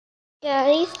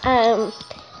Guys, a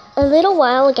little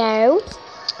while ago,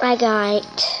 I got,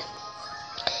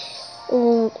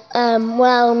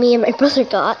 me and my brother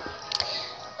got,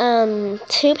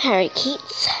 two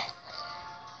parakeets,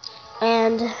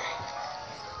 and you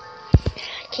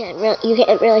can't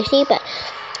really see, but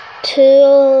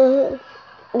two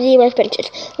zebra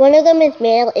finches. One of them is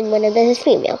male and one of them is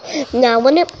female. Now,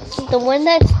 the one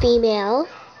that's female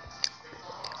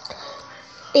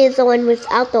is the one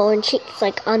without the orange cheeks,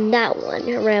 like on that one,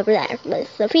 right over there.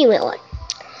 That's the female one.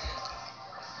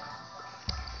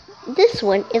 This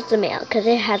one is the male, because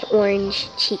it has orange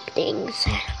cheek things.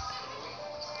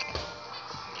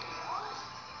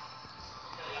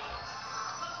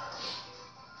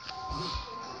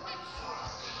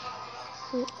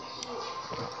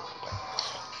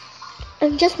 I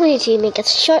just wanted to make a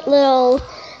short little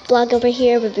vlog over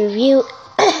here with a review.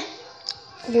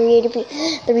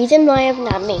 The reason why I've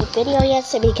not made a video yet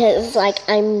is because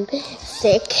I'm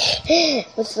sick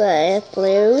with the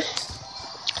flu.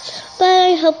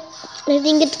 But I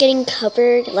think it's getting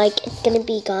covered, it's gonna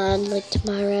be gone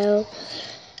tomorrow.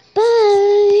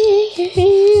 Bye.